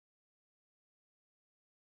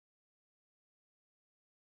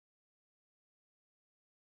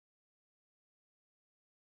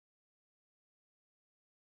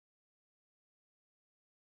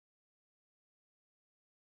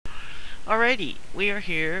Alrighty, we are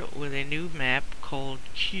here with a new map called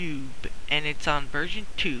Cube, and it's on version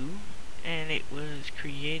 2, and it was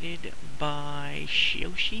created by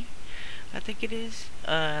Shioshi, I think it is,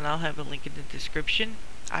 and I'll have a link in the description.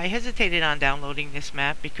 I hesitated on downloading this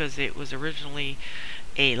map because it was originally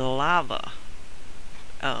a lava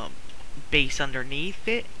base underneath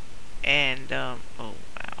it, and, oh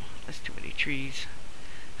wow, that's too many trees.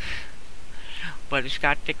 But it's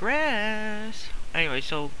got the grass. Anyway,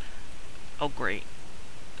 so oh great,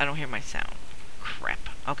 I don't hear my sound. Crap.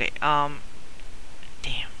 Okay, damn.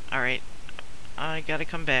 Alright. I gotta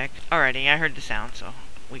come back. Alrighty, I heard the sound, so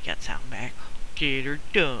we got sound back. Get her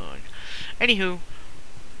done. Anywho,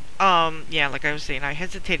 yeah, like I was saying, I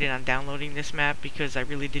hesitated on downloading this map because I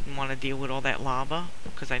really didn't want to deal with all that lava,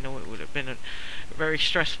 because I know it would have been very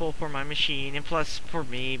stressful for my machine, and plus for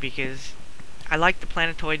me, because I like the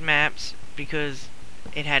Planetoid maps because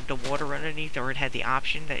it had the water underneath, or it had the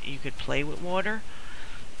option that you could play with water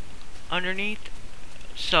underneath.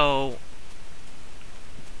 So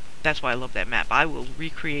that's why I love that map. I will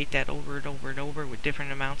recreate that over and over and over with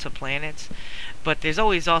different amounts of planets. But there's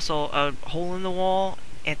always also a hole in the wall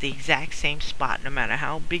at the exact same spot. No matter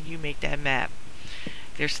how big you make that map,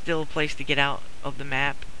 there's still a place to get out of the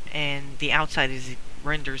map, and the outside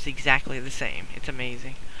renders exactly the same. It's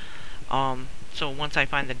amazing. So once I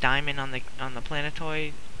find the diamond on the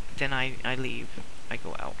planetoid, then I leave. I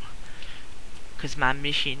go out, because my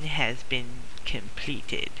mission has been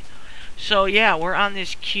completed. So yeah, we're on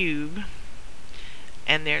this cube,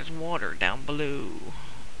 and there's water down below,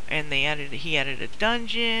 and he added a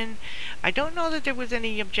dungeon. I don't know that there was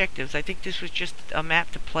any objectives. I think this was just a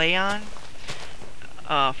map to play on,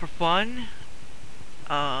 for fun.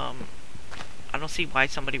 I don't see why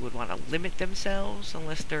somebody would want to limit themselves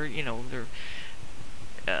unless they're, they're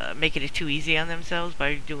making it too easy on themselves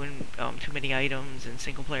by doing too many items and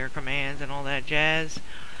single player commands and all that jazz.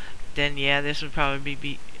 Then yeah, this would probably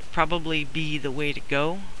be the way to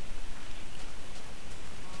go,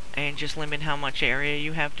 and just limit how much area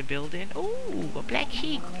you have to build in. Ooh, a black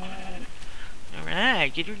sheep.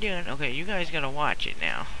 Alright, get her done. Okay, you guys gotta watch it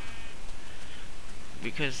now,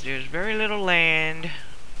 because there's very little land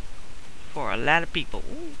for a lot of people.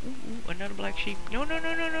 Ooh, another black sheep. No, don't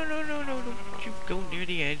you go near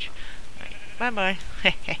the edge. Right, bye-bye.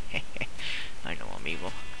 I know I'm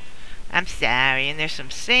evil. I'm sorry. And there's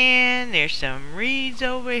some sand, there's some reeds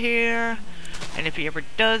over here, and if he ever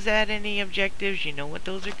does add any objectives, you know what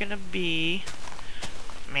those are gonna be.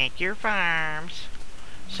 Make your farms.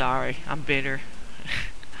 Sorry, I'm bitter.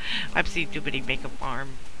 I've seen too many make a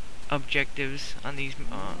farm objectives on these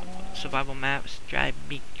survival maps. Drive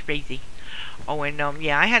me crazy. Oh, and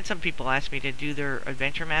yeah, I had some people ask me to do their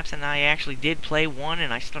adventure maps, and I actually did play one,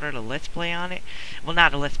 and I started a let's play on it. Well,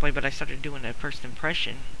 not a let's play, but I started doing a first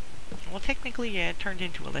impression. Well, technically, yeah, it turned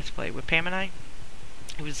into a let's play with Pam and I.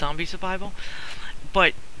 It was zombie survival,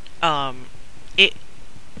 but it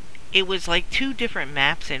was like two different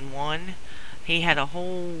maps in one. He had a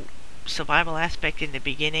whole survival aspect in the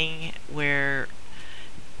beginning where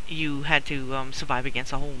you had to survive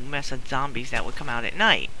against a whole mess of zombies that would come out at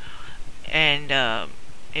night, and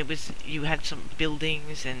you had some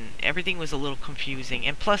buildings, and everything was a little confusing,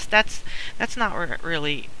 and plus that's not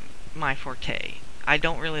really my forte. I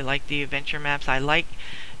don't really like the adventure maps. I like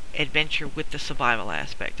adventure with the survival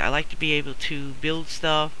aspect. I like to be able to build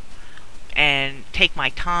stuff and take my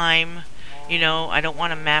time. I don't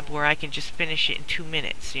want a map where I can just finish it in 2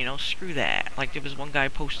 minutes. Screw that. Like, there was one guy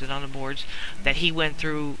posted on the boards that he went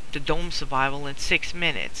through the dome survival in 6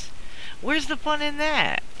 minutes. Where's the fun in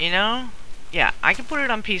that? Yeah, I can put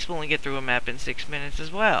it on peaceful and get through a map in 6 minutes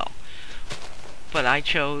as well. But I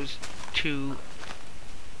chose to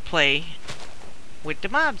play with the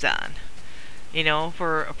mobs on,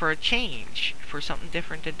 for a change, for something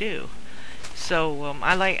different to do. So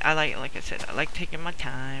I like I said, I like taking my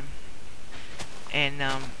time and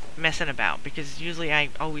messing about, because usually I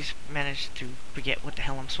always manage to forget what the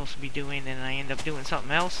hell I'm supposed to be doing, and I end up doing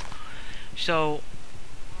something else. So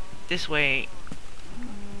this way,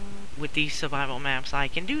 with these survival maps, I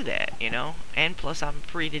can do that, and plus I'm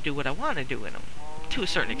free to do what I want to do in them, to a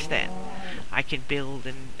certain extent. I can build,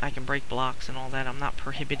 and I can break blocks and all that. I'm not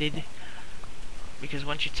prohibited, because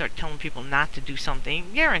once you start telling people not to do something,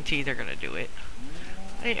 guarantee they're gonna do it.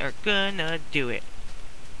 They are gonna do it,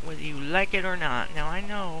 whether you like it or not. Now, I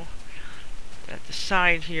know that the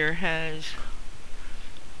side here has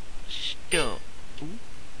stone.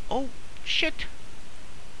 Oh, shit.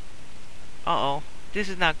 Uh-oh. This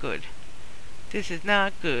is not good. This is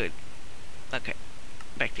not good. Okay.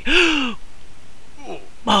 Back to...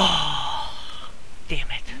 Oh,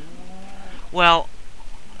 damn it. Well,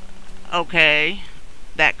 Okay.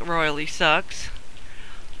 That royally sucks.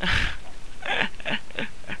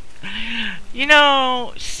 You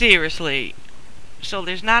know, seriously. So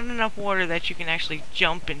there's not enough water that you can actually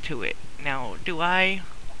jump into it. Now, do I...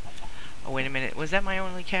 Oh, wait a minute. Was that my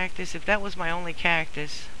only cactus? If that was my only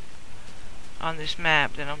cactus on this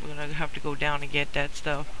map, then I'm gonna have to go down and get that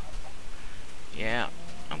stuff. Yeah,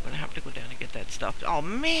 I'm gonna have to go down and get that stuff. Oh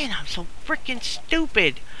man, I'm so freaking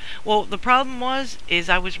stupid. Well, the problem is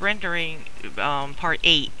I was rendering part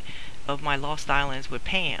 8 of my Lost Islands with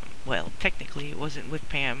Pam. Well, technically it wasn't with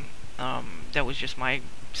Pam. That was just my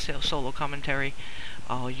solo commentary.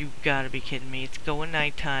 Oh, you gotta be kidding me. It's going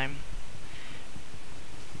nighttime.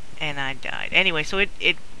 And I died. Anyway, so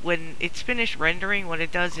when it's finished rendering, what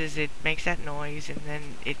it does is it makes that noise, and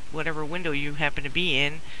then whatever window you happen to be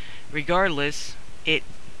in, regardless, it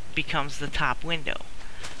becomes the top window.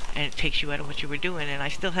 And it takes you out of what you were doing, and I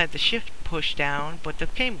still had the shift pushed down, but the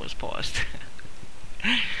game was paused.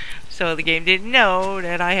 So the game didn't know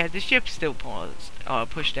that I had the shift still paused,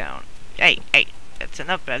 pushed down. Hey, that's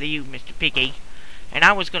enough out of you, Mr. Piggy. And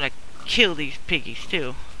I was gonna kill these piggies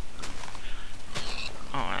too.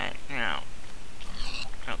 Alright, now.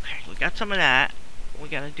 Okay, we got some of that. We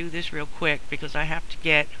gotta do this real quick because I have to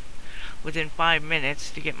get within 5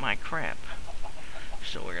 minutes to get my crap.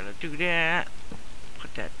 So we're gonna do that.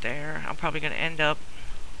 Put that there. I'm probably gonna end up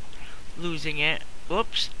losing it.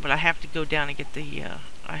 Whoops, but I have to go down and get the,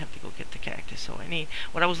 I have to go get the cactus. So I need,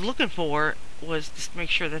 what I was looking for was to make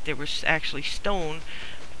sure that there was actually stone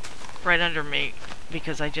right under me,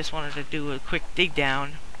 because I just wanted to do a quick dig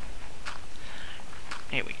down.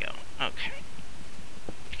 Here we go. Okay.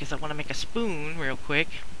 Because I want to make a spoon real quick.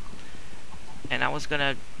 And I was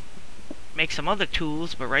gonna make some other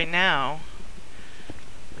tools, but right now,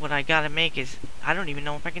 what I gotta make is, I don't even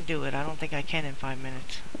know if I can do it. I don't think I can in 5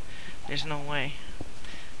 minutes. There's no way.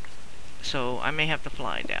 So I may have to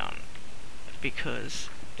fly down, because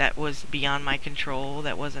that was beyond my control.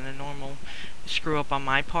 That wasn't a normal screw up on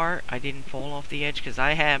my part. I didn't fall off the edge, because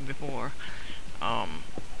I have before. I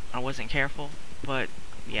wasn't careful, but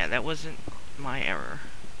yeah, that wasn't my error.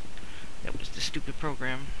 That was the stupid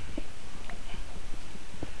program.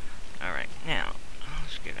 Alright, now,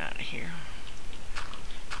 let's get out of here.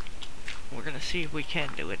 We're gonna see if we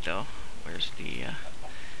can do it, though. Where's the,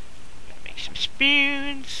 make some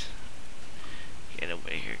spoons. Get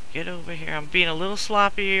over here, get over here. I'm being a little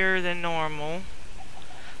sloppier than normal.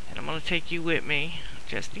 And I'm gonna take you with me,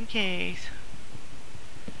 just in case.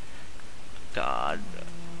 God,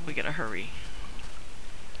 we gotta hurry.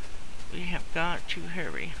 We have got to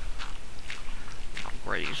hurry. Oh,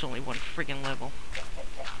 great, it's only one friggin' level.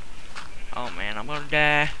 Oh man, I'm gonna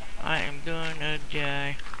die. I am gonna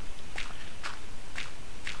die.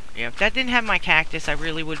 Yeah, if that didn't have my cactus, I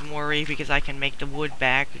really wouldn't worry, because I can make the wood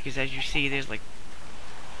back, because as you see, there's like...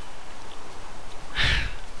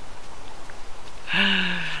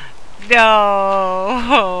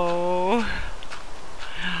 No!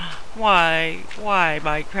 Why,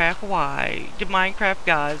 Minecraft? Why? The Minecraft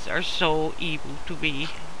gods are so evil to me.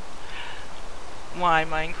 Why,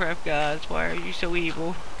 Minecraft gods? Why are you so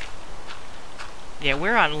evil? Yeah,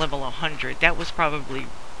 we're on level 100. That was probably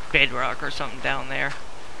bedrock or something down there.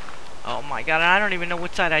 Oh my god, I don't even know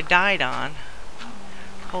what side I died on.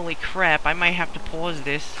 Holy crap, I might have to pause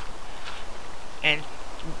this and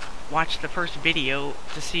watch the first video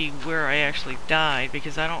to see where I actually died,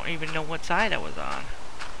 because I don't even know what side I was on.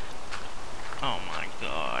 Oh my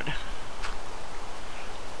god.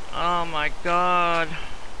 Oh my god.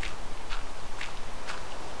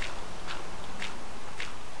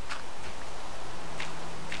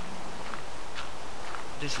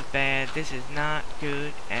 This is bad. This is not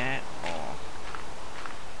good at all.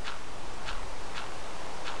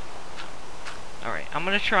 Alright, I'm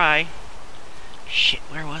gonna try. Shit,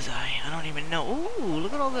 where was I? I don't even know. Ooh,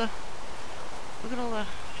 look at all the... Look at all the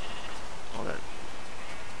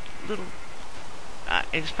little...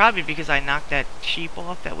 it's probably because I knocked that sheep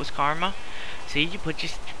off. That was karma. See, you put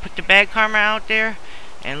the bad karma out there,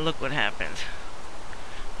 and look what happens.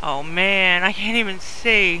 Oh man, I can't even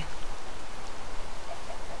see.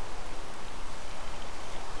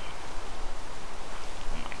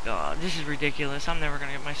 Oh my god, this is ridiculous. I'm never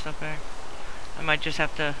gonna get my stuff back. I might just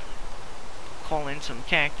have to call in some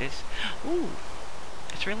cactus. Ooh,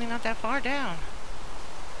 it's really not that far down.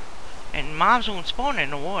 And mobs won't spawn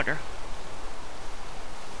in the water.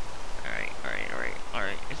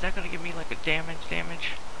 Alright. Is that gonna give me like a damage?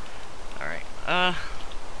 Alright,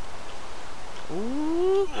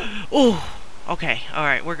 ooh. Ooh. Okay,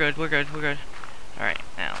 alright, we're good. Alright,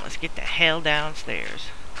 now let's get the hell downstairs.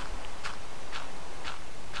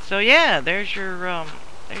 So yeah, there's your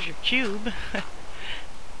There's your cube.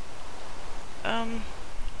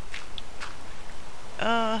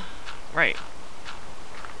 Right.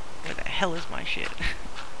 Where the hell is my shit?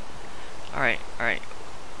 Alright, alright.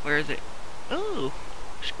 Where is it? Ooh,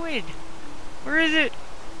 squid. Where is it?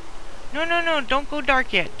 No, no, no, don't go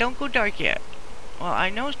dark yet. Don't go dark yet. Well, I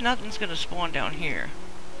know nothing's gonna spawn down here.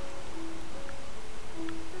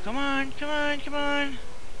 Come on, come on, come on.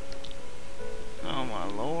 Oh my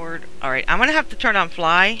lord. Alright, I'm gonna have to turn on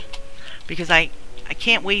fly. Because I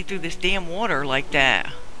can't wade through this damn water like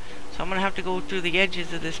that. So I'm gonna have to go through the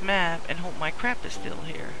edges of this map and hope my crap is still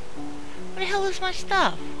here. Where the hell is my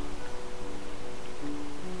stuff?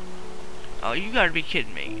 Oh, you gotta be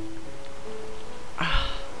kidding me.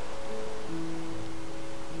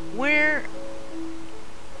 Where?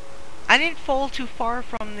 I didn't fall too far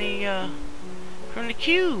from the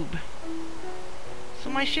cube. So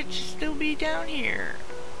my shit should still be down here.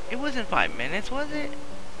 It wasn't 5 minutes, was it?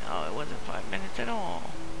 No, it wasn't 5 minutes at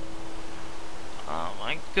all. Oh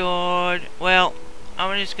my god. Well,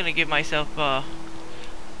 I'm just gonna give myself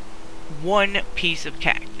one piece of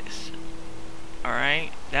cactus.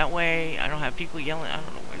 Alright? That way I don't have people yelling. I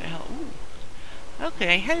don't know where the hell. Ooh.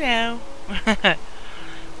 Okay, hello.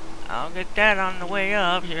 I'll get that on the way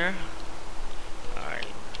up here. Alright.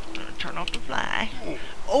 I'm gonna turn off the fly.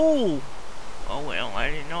 Oh! Oh well, I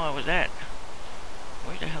didn't know I was at.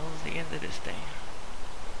 Where the hell is the end of this thing?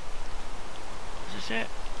 Is this it?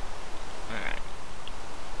 Alright.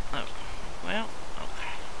 Oh, well,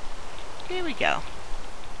 okay. Here we go.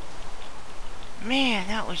 Man,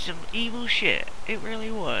 that was some evil shit. It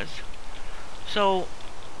really was. So,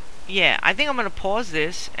 yeah, I think I'm gonna pause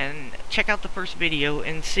this and check out the first video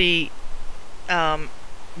and see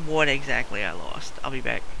what exactly I lost. I'll be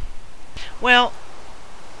back. Well,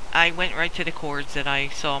 I went right to the cords that I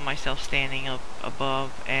saw myself standing up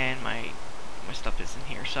above, and my stuff isn't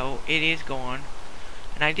here, so it is gone.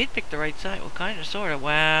 And I did pick the right side. Well, kind of, sort of.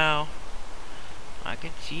 Wow. I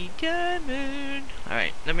can see diamond.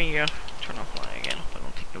 Alright, let me turn off fly again. Hope I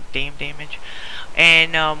don't take no damn damage.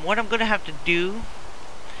 And what I'm going to have to do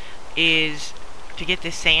is, to get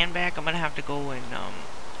this sand back, I'm going to have to go and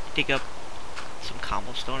dig up some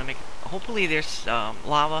cobblestone and make it. Hopefully there's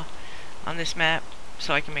lava on this map,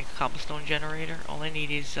 so I can make a cobblestone generator. All I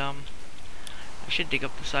need is, I should dig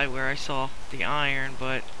up the side where I saw the iron,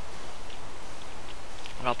 but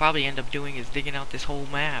what I'll probably end up doing is digging out this whole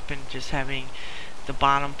map and just having the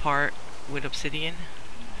bottom part with obsidian.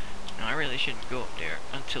 No, I really shouldn't go up there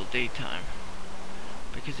until daytime,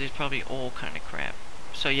 because there's probably all kind of crap.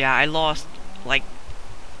 So yeah, I lost, like,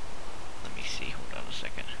 let me see, hold on a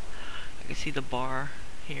second. I can see the bar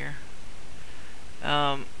here.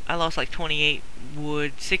 I lost like 28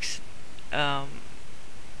 wood, 6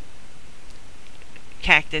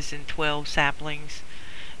 cactus and 12 saplings,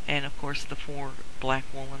 and of course the 4 black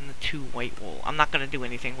wool and the 2 white wool. I'm not going to do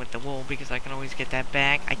anything with the wool because I can always get that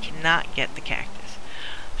back. I cannot get the cactus,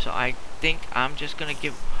 so I think I'm just going to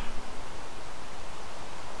give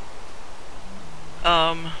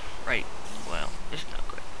right, well, it's not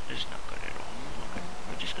good. It's not good at all. Okay,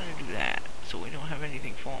 we're just going to do that so we don't have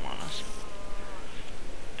anything fall on us.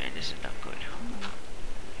 And this is not good.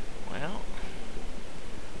 Well,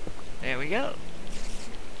 there we go.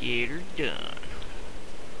 Get her done.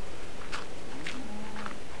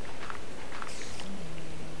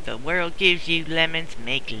 The world gives you lemons,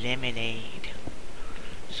 make lemonade.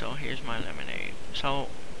 So here's my lemonade. So,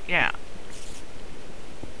 yeah.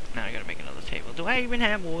 Now I gotta make another table. Do I even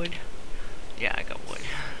have wood? Yeah, I got wood.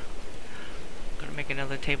 Gonna make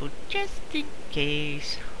another table just in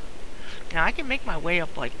case. Now I can make my way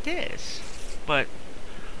up like this, but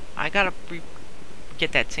I gotta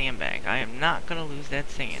get that sand back. I am not gonna lose that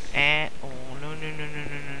sand at all. No, no, no, no, no,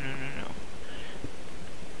 no, no, no, no.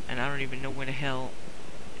 And I don't even know where the hell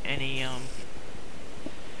any oh,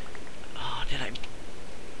 did I?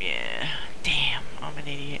 Yeah. Damn, I'm an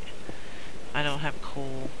idiot. I don't have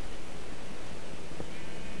coal.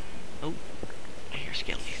 Oh, I hear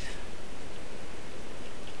skellies.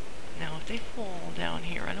 Now, if they fall down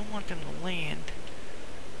here, I don't want them to land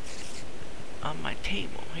on my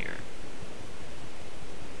table here.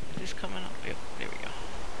 Is this coming up? Yep, there we go.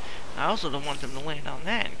 I also don't want them to land on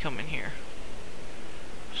that and come in here.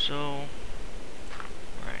 So,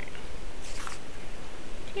 right.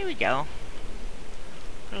 Here we go.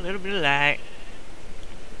 A little bit of light.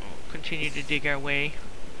 We'll continue to dig our way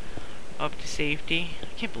up to safety. I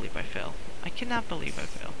can't believe I fell. I cannot believe I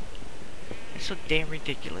fell. It's so damn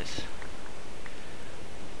ridiculous.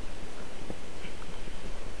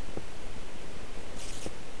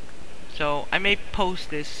 So, I may post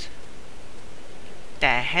this. The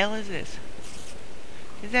hell is this?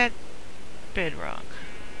 Is that bedrock?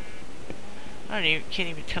 Can't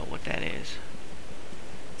even tell what that is.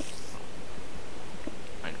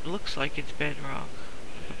 It looks like it's bedrock.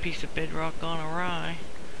 A piece of bedrock gone awry.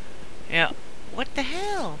 Yeah. What the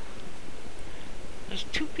hell? There's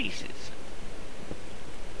two pieces.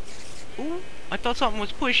 Ooh, I thought something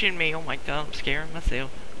was pushing me. Oh my god, I'm scaring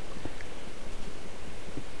myself.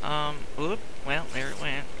 Oop. Well, there it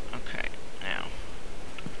went. Okay, now.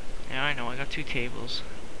 Now I know I got two tables.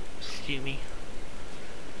 Excuse me.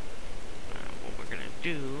 What we're gonna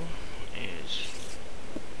do is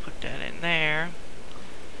put that in there.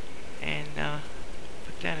 And,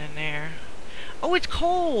 put that in there. Oh, it's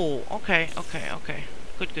coal! Okay, okay, okay.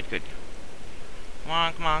 Good, good, good. Come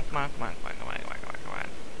on, come on, come on, come on, come on, come on, come on, come on, come on.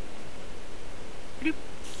 Bloop.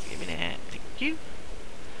 Give me that. Thank you.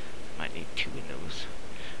 Might need two of those.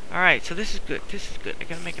 Alright, so this is good. This is good. I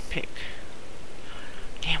gotta make a pick.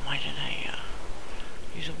 Damn, why did I,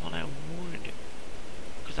 use up all that wood?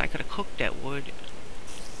 Because I could have cooked that wood.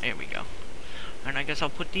 There we go. And I guess I'll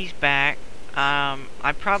put these back.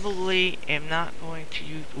 I probably am not going to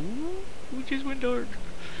use... Ooh, it just went dark.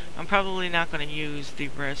 I'm probably not going to use the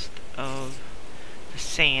rest of the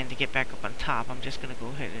sand to get back up on top. I'm just going to go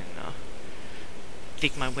ahead and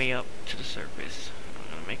dig my way up to the surface.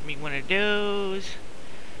 I'm going to make me one of those.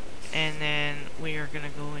 And then we are going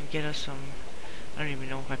to go and get us some... I don't even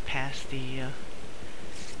know if I passed the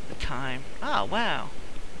time. Oh, wow.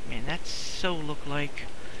 Man, that so looked like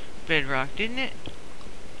bedrock, didn't it?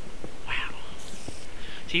 Wow.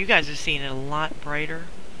 So you guys are seeing it a lot brighter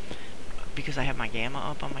because I have my gamma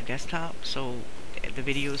up on my desktop, so the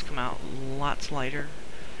videos come out lots lighter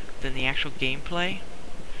than the actual gameplay,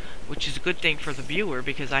 which is a good thing for the viewer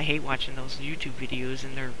because I hate watching those YouTube videos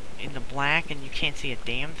and they're in the black and you can't see a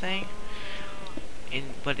damn thing.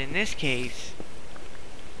 But in this case,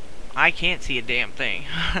 I can't see a damn thing.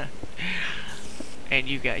 And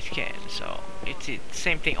you guys can, so it's the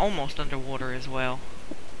same thing, almost underwater as well.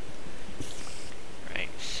 Right,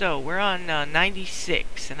 so we're on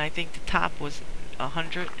 96, and I think the top was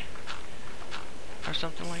 100 or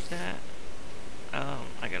something like that. I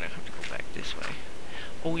gotta have to go back this way.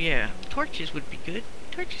 Oh yeah, torches would be good.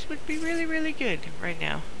 Torches would be really, really good right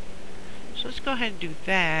now. So let's go ahead and do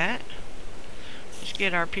that. Let's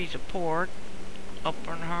get our piece of pork up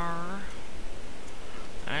on her.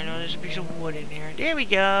 I know there's a piece of wood in there. There we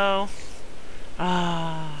go.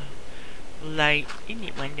 Ah, light. Isn't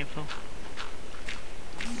it wonderful?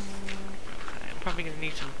 I'm probably going to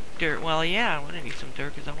need some dirt. Well, yeah, I'm going to need some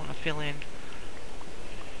dirt because I want to fill in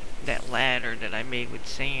that ladder that I made with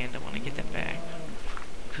sand. I want to get that back.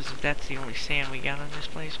 Because if that's the only sand we got on this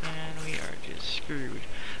place, man, we are just screwed.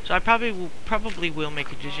 So I probably will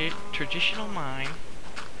make a traditional mine.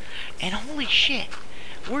 And holy shit,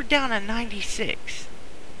 we're down at 96.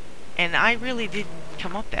 And I really didn't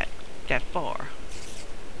come up that far.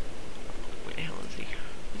 Where the hell is he?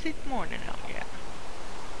 Is it morning out yet?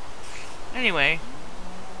 Anyway,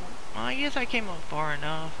 well, I guess I came up far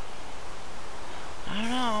enough. I don't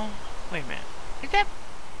know. Wait a minute. Is that...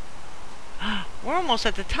 We're almost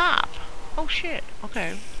at the top. Oh shit.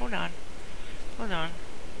 Okay, hold on. Hold on.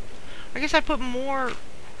 I guess I put more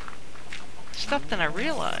stuff than I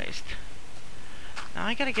realized. Now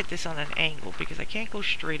I gotta get this on an angle because I can't go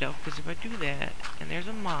straight up because if I do that and there's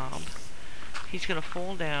a mob, he's gonna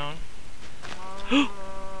fall down.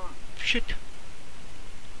 Shit.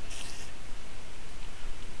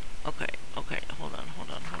 Okay, okay, hold on. I'm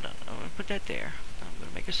gonna put that there. I'm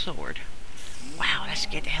gonna make a sword. Wow, that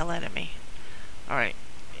scared the hell out of me. Alright.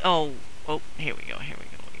 Oh, here we go.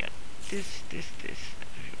 We got this.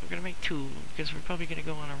 We're gonna make two because we're probably gonna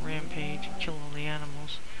go on a rampage and kill all the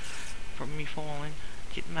animals. From me falling,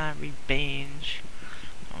 get my revenge.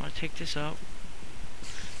 I'm gonna take this up.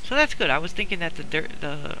 So that's good. I was thinking that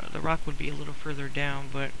the rock would be a little further down,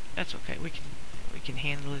 but that's okay. We can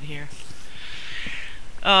handle it here.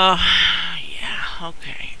 Yeah.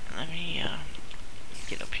 Okay. Let me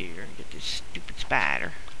get up here and get this stupid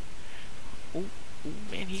spider. Oh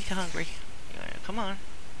man, he's hungry. Come on,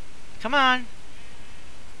 come on,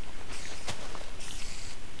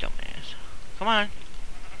 dumbass. Come on.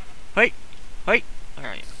 Wait!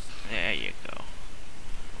 Alright, there you go.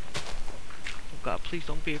 Oh god, please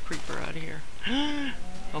don't be a creeper out of here.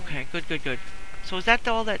 Okay, good. So is that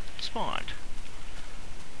all that spawned?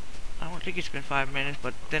 I don't think it's been 5 minutes,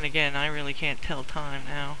 but then again, I really can't tell time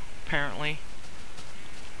now, apparently.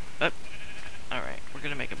 But, alright, we're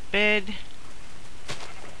gonna make a bed.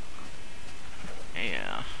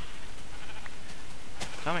 Yeah.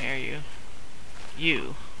 Come here, you.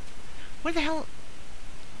 You. What the hell?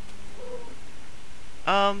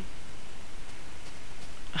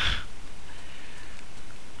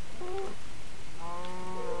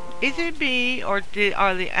 Is it me, or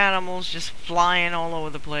are the animals just flying all over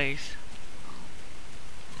the place?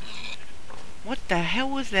 What the hell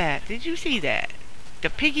was that? Did you see that?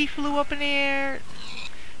 The piggy flew up in the air.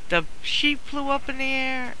 The sheep flew up in the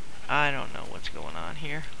air. I don't know what's going on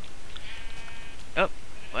here. Oh,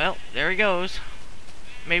 well, there he goes.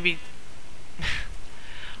 Maybe...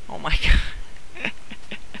 Oh my god.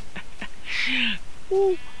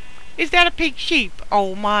 Ooh, is that a pink sheep?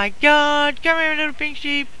 Oh my god. Come here, little pink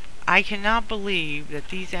sheep. I cannot believe that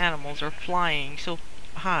these animals are flying so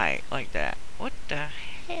high like that. What the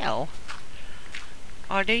hell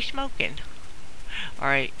are they smoking?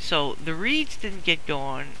 Alright, so the reeds didn't get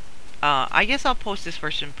going. I guess I'll post this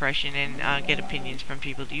first impression and get opinions from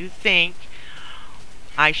people. Do you think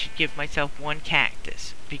I should give myself one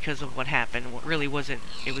cactus because of what happened? What really wasn't,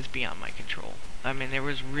 it was beyond my control. I mean, there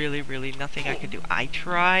was really nothing I could do. I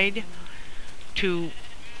tried to...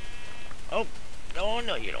 Oh,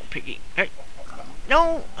 no, you don't, piggy. Hey,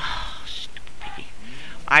 no! Oh, stupid piggy.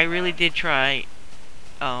 I really did try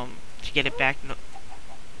to get it back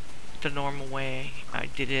the normal way. I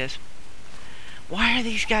did this. Why are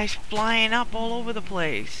these guys flying up all over the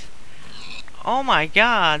place? Oh my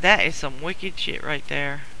god, that is some wicked shit right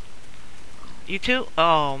there. You too?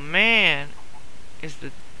 Oh man. Is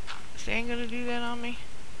the sand gonna do that on me?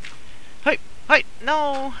 Hey,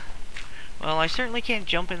 no! Well, I certainly can't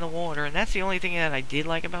jump in the water, and that's the only thing that I did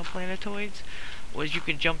like about Planetoids, was you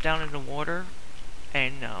could jump down in the water,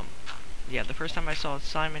 and, yeah, the first time I saw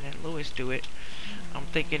Simon and Lewis do it, I'm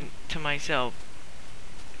thinking to myself,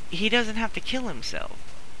 he doesn't have to kill himself.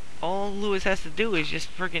 All Lewis has to do is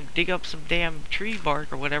just friggin' dig up some damn tree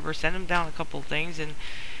bark or whatever, send him down a couple things, and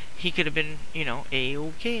he could have been, you know,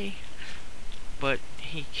 A-okay. But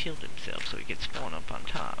he killed himself, so he gets spawned up on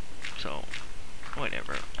top. So,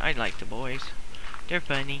 whatever. I like the boys. They're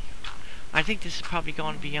funny. I think this has probably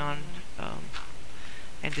gone beyond,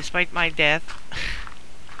 and despite my death,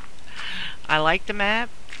 I like the map,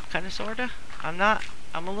 kinda sorta. I'm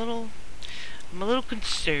a little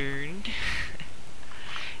concerned.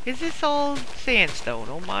 Is this all sandstone?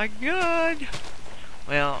 Oh my god!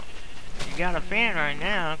 Well, you got a fan right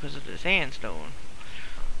now because of the sandstone.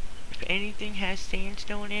 If anything has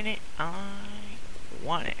sandstone in it, I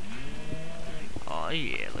want it. Oh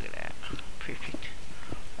yeah, look at that. Perfect.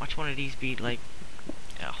 Watch one of these be like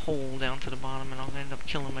a hole down to the bottom and I'll end up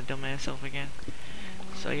killing my dumb ass self again.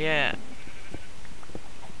 So yeah.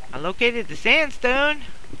 I located the sandstone.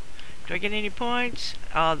 Do I get any points?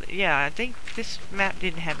 Yeah, I think this map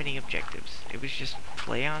didn't have any objectives. It was just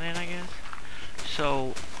play on it, I guess.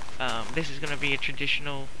 So, this is going to be a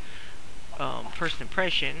traditional first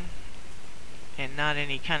impression and not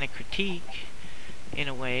any kind of critique in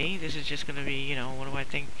a way. This is just going to be, you know, what do I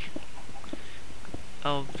think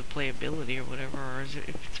of the playability or whatever, or is it,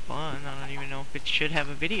 if it's fun. I don't even know if it should have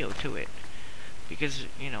a video to it. Because,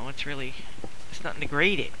 you know, it's nothing to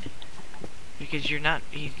grade it. Because he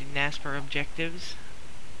didn't ask for objectives.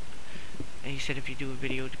 And he said if you do a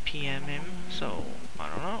video to PM him, so, I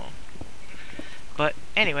don't know. But,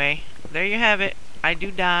 anyway, there you have it. I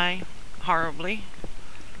do die horribly.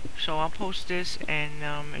 So I'll post this, and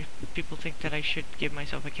if people think that I should give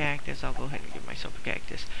myself a cactus, I'll go ahead and give myself a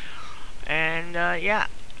cactus. And, yeah,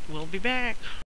 we'll be back.